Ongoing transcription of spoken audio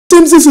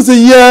seems this is the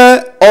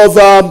year of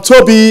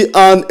Tobi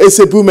and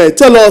Ese Brume.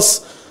 Tell us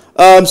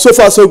so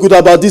far so good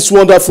about these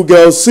wonderful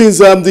girls since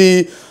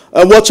the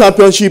World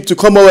Championship to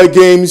Commonwealth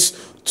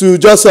Games to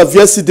just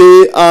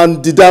yesterday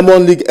and the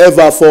Diamond League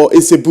ever for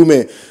Ese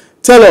Brume.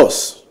 Tell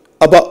us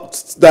about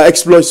the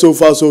exploit so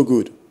far so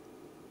good.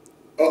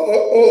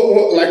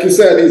 Like you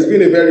said, it's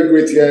been a very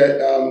great year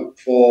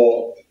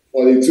for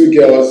the two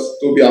girls,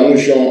 Tobi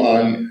Amusan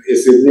and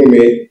Ese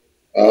Brume,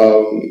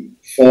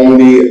 from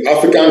the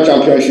African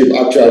Championship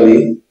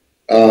actually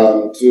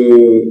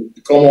to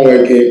the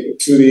Commonwealth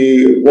Games, to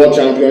the World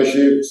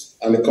Championships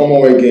and the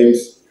Commonwealth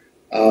Games.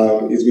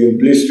 It's been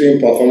blistering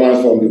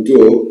performance from the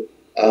duo.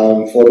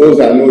 For those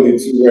that know the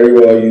two very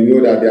well, you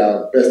know that they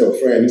are best of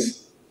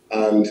friends,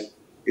 and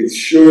it's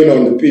showing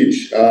on the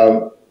pitch.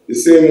 The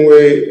same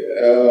way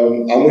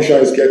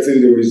Amusan is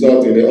getting the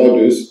result in the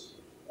hurdles,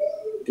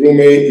 Brume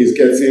is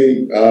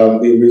getting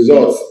the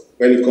results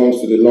when it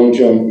comes to the long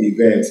jump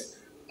event.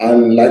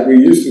 And like we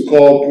used to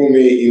call Brume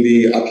in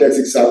the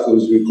athletic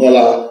circles, we call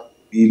her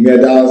the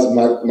medals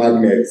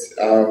magnet.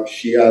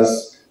 She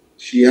has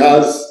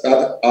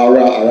that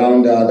aura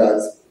around her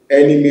that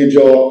any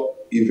major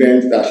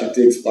event that she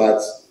takes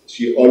part,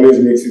 she always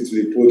makes it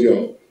to the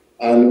podium.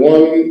 And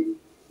one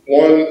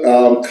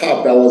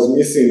cap that was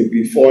missing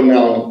before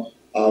now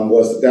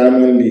was the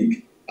Diamond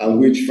League,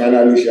 which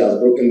finally she has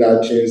broken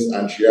that chains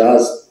and she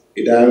has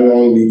a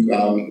Diamond League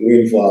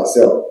win for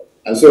herself.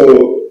 And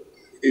so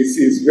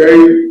it's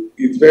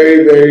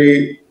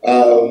very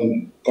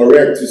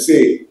correct to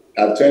say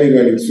that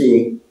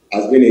 2022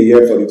 has been a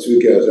year for the two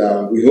girls.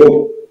 We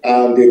hope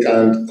they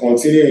can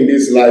continue in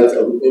this light.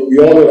 We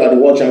all know that the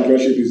World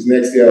Championship is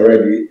next year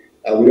already.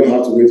 We don't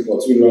have to wait for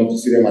too long to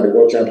see them at the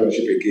World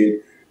Championship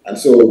again. And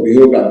so we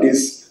hope that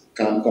this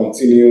can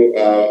continue.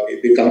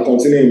 They can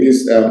continue in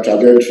this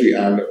trajectory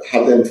and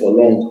have them for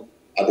long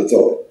at the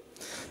top.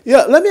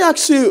 Yeah, let me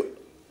ask you,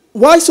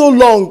 why so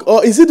long?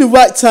 Or is it the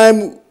right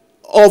time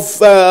of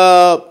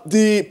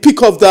the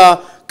peak of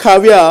the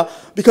career?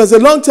 Because a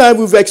long time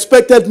we've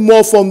expected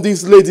more from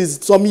these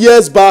ladies. Some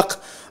years back,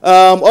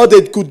 all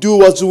they could do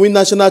was to win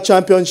national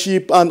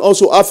championship and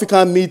also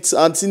African meets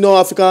and senior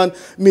African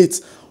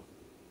meets.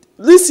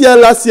 This year,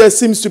 last year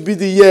seems to be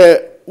the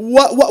year.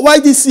 Why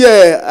this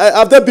year?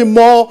 Have there been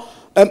more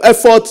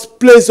effort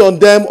placed on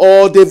them,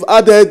 or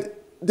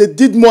they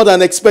did more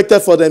than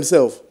expected for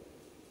themselves?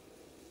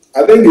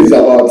 I think it's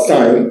about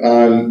time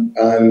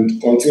and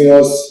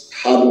continuous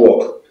hard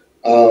work.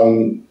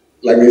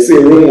 Like they say,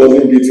 Rome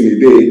wasn't built in a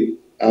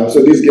day.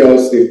 So these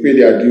girls, they've paid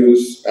their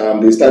dues.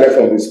 They started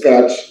from the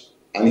scratch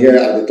and here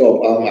at the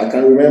top. I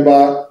can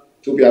remember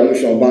Tobi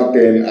Amusan back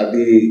then at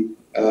the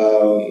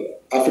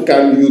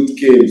African Youth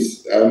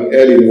Games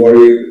early in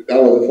Warri.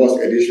 That was the first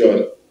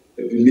edition.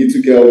 The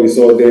little girl we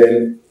saw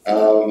then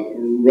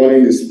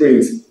running the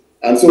sprint.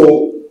 And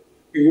so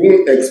you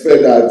wouldn't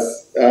expect that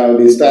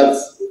they start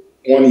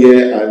 1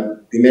 year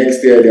and the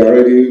next year they're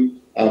already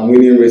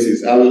winning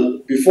races.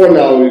 Before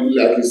now,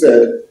 like you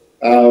said,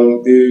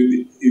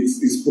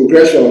 it's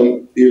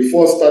progression. They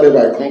first started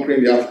by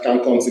conquering the African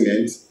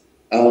continent.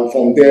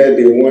 From there,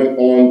 they went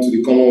on to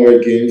the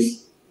Commonwealth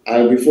Games.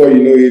 And before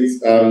you know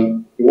it,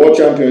 the World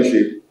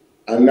Championship.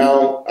 And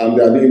now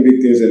they are doing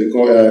big things in the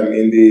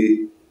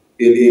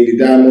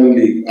Diamond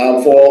League.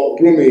 For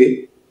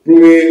Brume,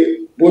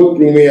 both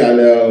Brume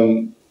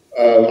and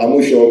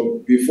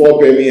Amusan, before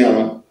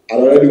Birmingham, had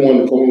already won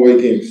the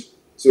Commonwealth Games.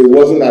 So it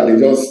wasn't that they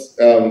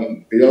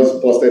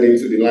just busted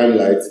into the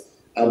limelight.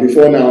 And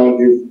before now,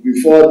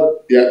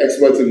 before their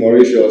exploits in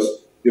Mauritius,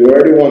 they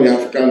already won the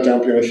African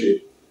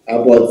Championship.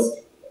 But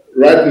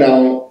right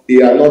now,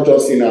 they are not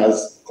just seen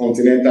as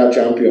continental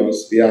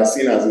champions; they are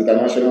seen as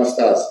international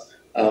stars,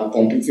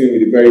 competing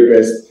with the very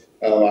best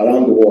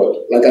around the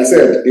world. Like I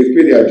said, they've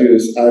paid their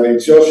dues, and it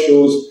just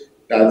shows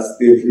that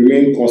they've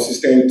remained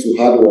consistent to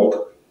hard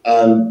work.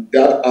 And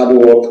that hard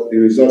work, the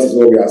result is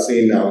what we are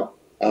seeing now.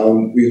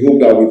 We hope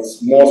that with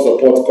more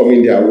support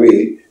coming their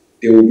way,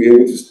 they will be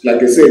able to,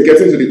 like I say,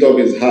 getting to the top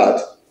is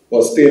hard,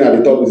 but staying at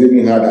the top is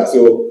even harder.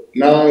 So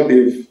now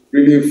they've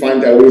really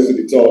found their ways to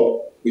the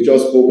top. We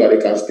just hope that they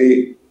can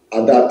stay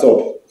at that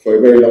top for a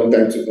very long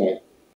time to come.